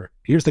water.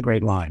 Here's the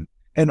great line.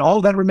 And all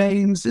that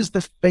remains is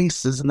the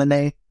faces and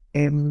the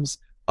names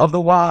of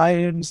the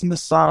wives and the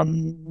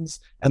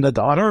sons and the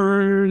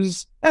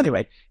daughters.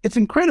 Anyway, it's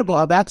incredible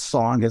how that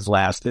song has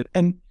lasted,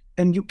 and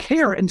you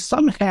care, and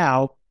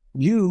somehow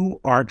you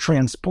are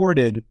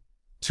transported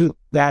to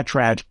that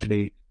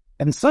tragedy,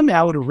 and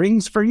somehow it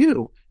rings for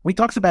you. We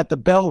talks about the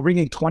bell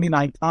ringing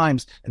 29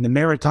 times in the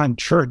Maritime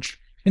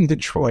Church in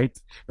Detroit,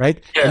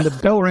 right? Yes. And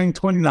the bell ring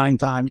 29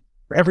 times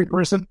for every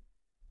person.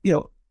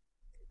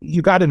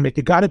 You got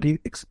to be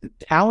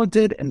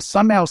talented and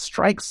somehow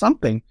strike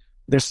something.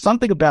 There's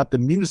something about the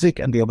music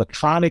and the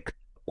electronic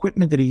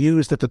equipment that he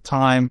used at the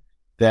time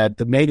that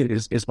made it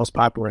his most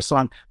popular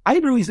song.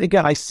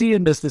 I see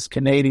him as this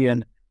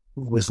Canadian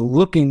who was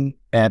looking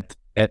at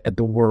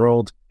the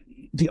world.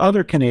 the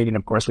other Canadian,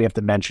 of course, we have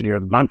to mention here,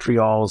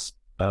 Montreal's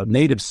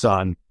native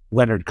son,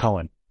 Leonard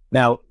Cohen.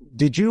 Now,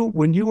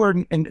 when you were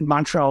in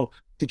Montreal,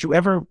 did you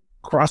ever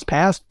cross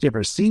paths? Did you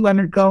ever see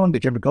Leonard Cohen?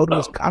 Did you ever go to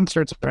his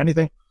concerts or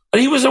anything?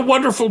 He was a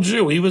wonderful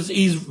Jew.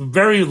 He's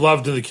very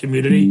loved in the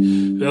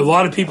community. A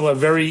lot of people have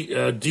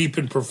very deep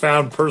and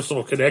profound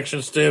personal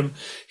connections to him.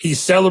 He's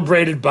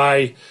celebrated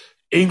by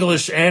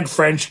English and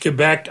French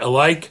Quebec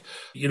alike.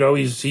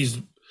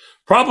 He's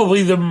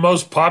probably the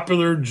most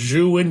popular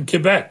Jew in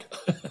Quebec.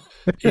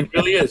 He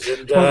really is.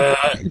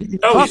 And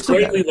he's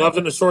greatly loved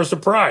and a source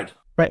of pride.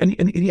 Right,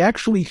 and he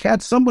actually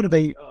had somewhat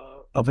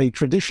of a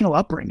traditional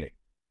upbringing.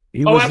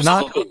 He was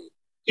absolutely.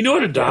 He knew how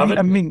to daven.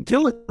 I mean,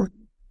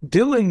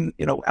 Dylan,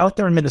 out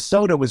there in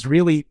Minnesota was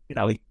really,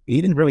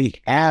 he didn't really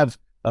have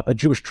a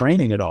Jewish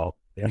training at all.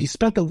 He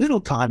spent a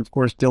little time, of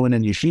course, Dylan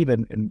in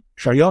yeshiva and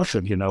Shar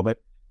Yoshev, but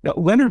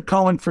Leonard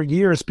Cohen, for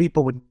years,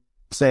 people would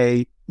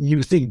say,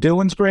 you think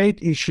Dylan's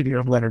great? You should hear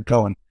of Leonard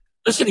Cohen.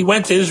 Listen, he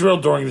went to Israel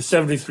during the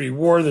 73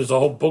 war. There's a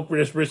whole book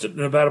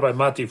written about it by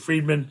Mati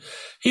Friedman.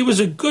 He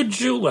was a good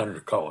Jew,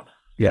 Leonard Cohen.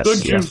 Yes,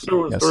 good Jew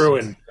through and through.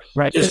 And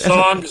his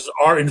songs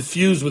are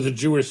infused with a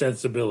Jewish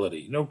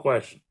sensibility, no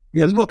question.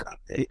 Yeah, look,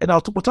 and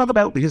we'll talk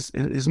about his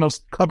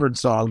most covered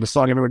song, the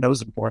song everyone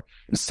knows him for,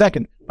 in a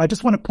second. I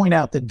just want to point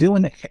out that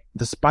Dylan,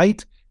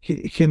 despite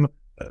him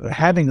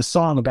having a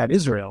song about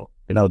Israel,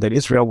 that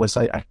Israel was,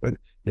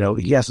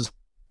 he has a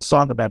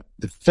song about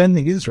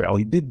defending Israel.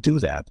 He did do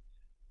that.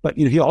 But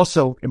he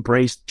also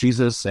embraced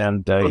Jesus,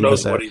 and he had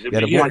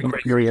a wonderful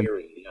period.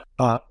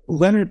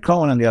 Leonard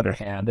Cohen, on the other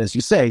hand, as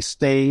you say,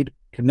 stayed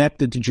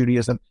connected to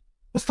Judaism.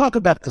 Let's talk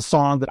about the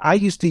song that I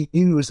used to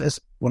use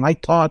when I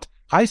taught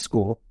high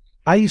school.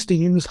 I used to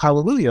use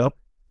Hallelujah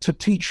to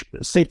teach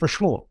Sefer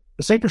Shmuel.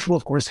 The Sefer Shmuel,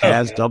 of course,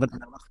 has David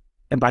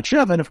and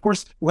Bathsheba, and of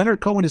course,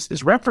 Leonard Cohen is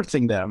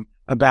referencing them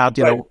about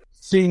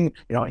seeing.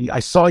 I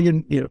saw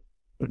you,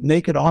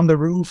 naked on the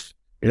roof,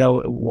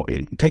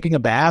 taking a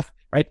bath.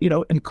 Right,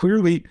 and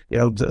clearly,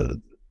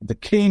 the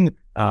king,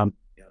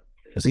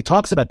 as he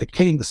talks about the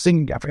king, the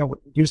singing, I forgot what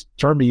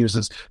term he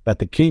uses, but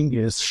the king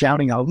is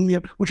shouting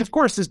Hallelujah, which of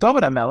course is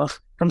David HaMelech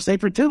from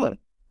Sefer Tehillim.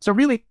 So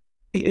really,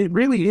 it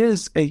really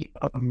is a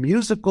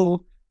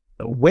musical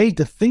way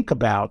to think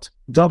about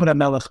David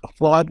HaMelech, a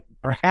flawed,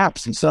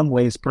 perhaps in some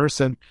ways,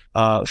 person,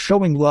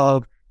 showing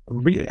love,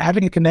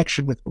 having a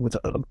connection with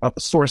a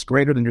source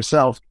greater than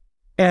yourself.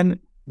 And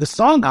the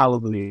song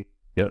Hallelujah,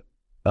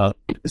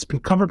 it's been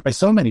covered by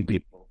so many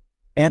people,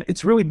 and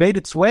it's really made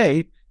its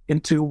way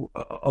into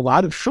a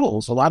lot of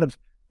shuls. A lot of,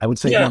 I would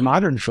say, more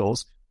modern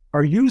shuls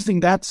are using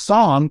that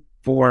song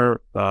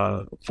for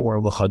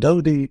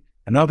L'Chadodi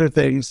and other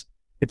things.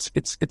 It's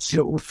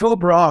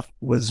Philip Roth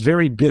was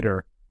very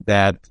bitter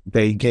that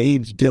they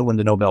gave Dylan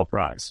the Nobel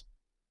Prize.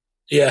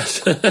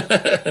 Yes, we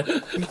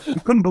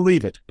couldn't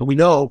believe it, but we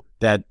know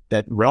that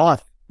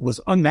Roth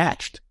was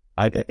unmatched.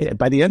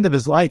 By the end of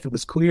his life, it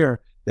was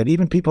clear that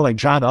even people like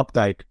John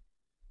Updike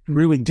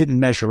really didn't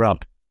measure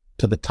up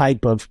to the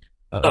type of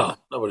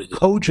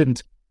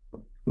cogent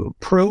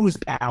prose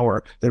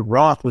power that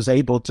Roth was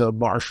able to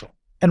marshal.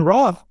 And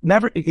Roth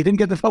he didn't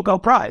get the Nobel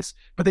Prize,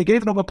 but they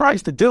gave the Nobel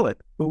Prize to Dylan,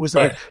 who was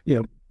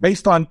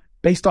based on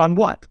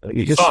what?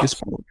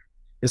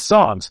 His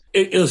songs.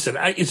 Listen,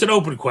 it's an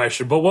open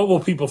question, but what will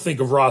people think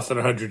of Roth in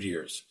 100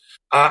 years?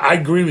 I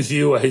agree with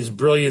you. His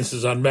brilliance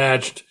is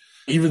unmatched.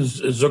 Even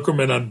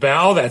Zuckerman Unbound,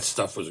 all that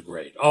stuff was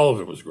great. All of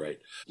it was great.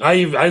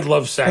 I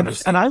love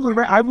Sabbath. And I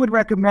would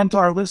recommend to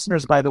our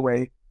listeners, by the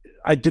way,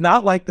 I do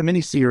not like the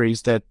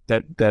miniseries that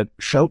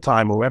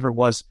Showtime or whoever it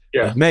was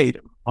made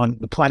on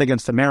the Plot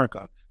Against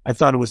America. I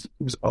thought it was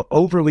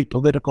overly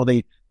political.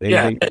 But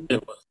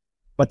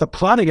the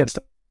Plot Against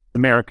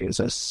America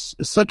is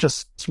such a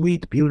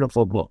sweet,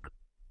 beautiful book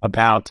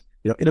about,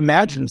 it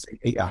imagines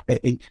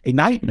a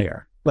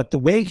nightmare, but the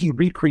way he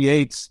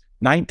recreates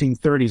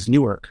 1930s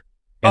Newark.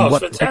 And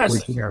what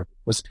fantastic! Here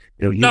was,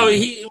 he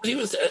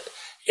was,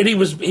 and he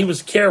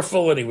was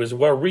careful, and he was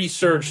well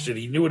researched, and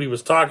he knew what he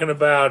was talking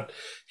about.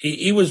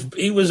 He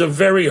was a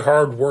very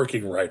hard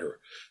working writer.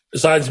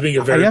 Besides being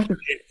a very,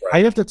 I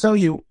have to tell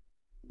you,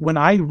 when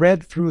I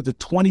read through the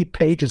 20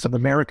 pages of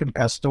American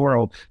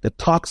Pastoral that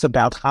talks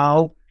about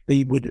how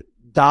they would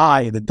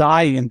the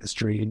dye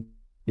industry in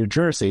New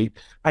Jersey,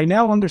 I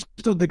now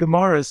understood the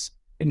Gemaras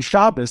in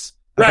Shabbos.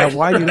 About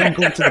why you don't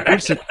go to the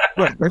person.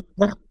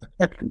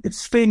 It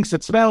stinks,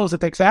 it smells,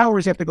 it takes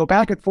hours, you have to go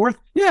back and forth.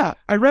 Yeah,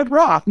 I read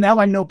Roth. Now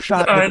I know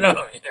Pshat. I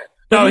know.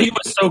 No, he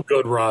was so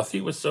good, Roth.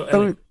 He was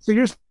so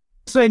you're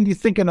saying you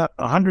think in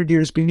 100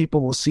 years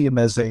people will see him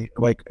as a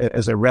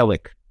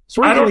relic.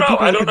 So I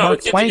don't know.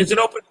 It's an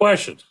open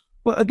question.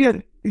 Well,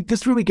 again,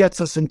 this really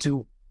gets us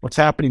into what's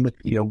happening with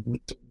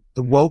the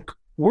woke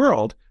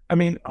world. I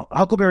mean,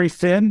 Huckleberry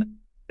Finn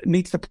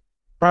needs to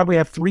probably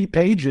have 3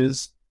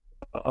 pages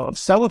of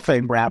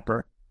cellophane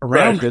wrapper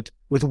around it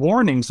with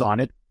warnings on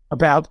it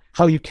about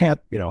how you can't,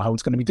 how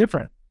it's going to be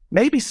different.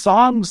 Maybe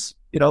songs,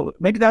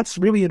 maybe that's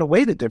really in a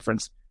way the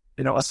difference.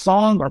 A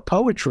song or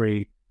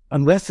poetry,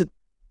 unless it's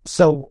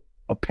so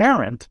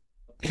apparent,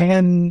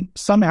 can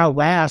somehow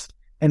last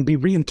and be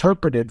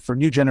reinterpreted for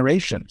new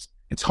generations.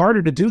 It's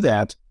harder to do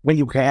that when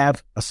you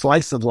have a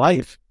slice of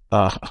life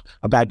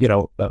about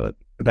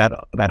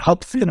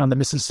Huck Finn on the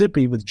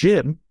Mississippi with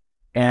Jim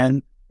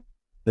and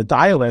the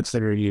dialects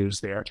that are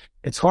used there.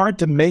 It's hard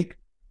to make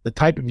the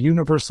type of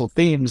universal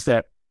themes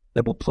that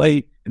will play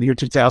in the year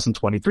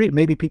 2023.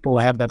 Maybe people will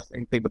have that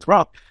same thing with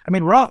Roth. I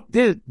mean, Roth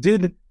did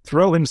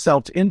throw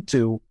himself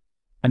into,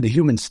 and The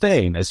Human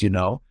Stain, as you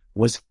know,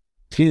 was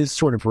his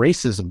sort of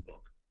racism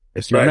book.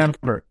 As you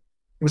remember,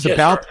 it was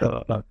about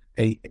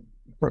a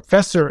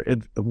professor.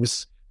 It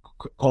was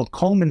called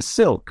Coleman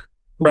Silk,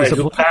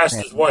 who passed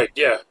as white.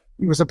 Yeah,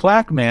 he was a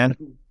black man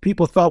who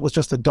people thought was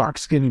just a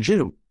dark-skinned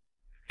Jew,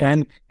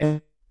 and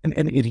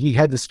he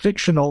had this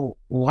fictional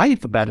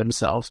life about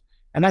himself.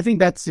 And I think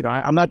that's,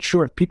 I'm not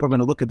sure if people are going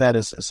to look at that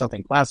as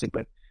something classic,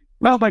 but,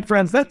 well, my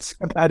friends, that's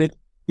about it.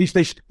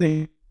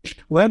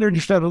 Leonard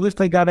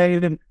Shtetl got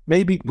in, and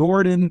maybe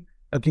Gordon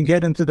can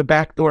get into the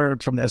back door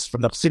from the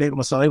Chassidei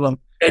Masalem.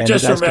 And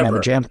just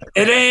remember,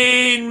 it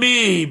ain't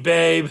me,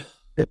 babe.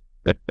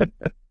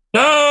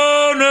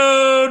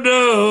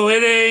 No,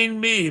 it ain't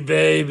me,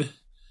 babe.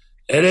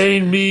 It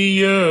ain't me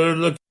you're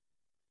looking.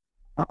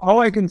 All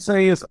I can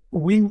say is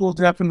we will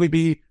definitely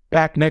be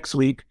back next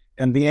week,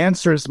 and the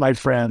answers, my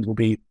friend, will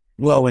be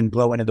blowing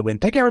in the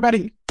wind. Take care,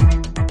 everybody.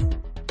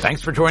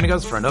 Thanks for joining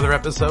us for another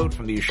episode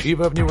from the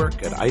Yeshiva of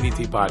Newark at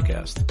IDT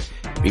Podcast.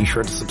 Be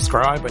sure to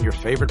subscribe on your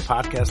favorite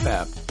podcast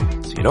app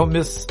so you don't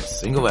miss a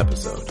single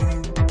episode.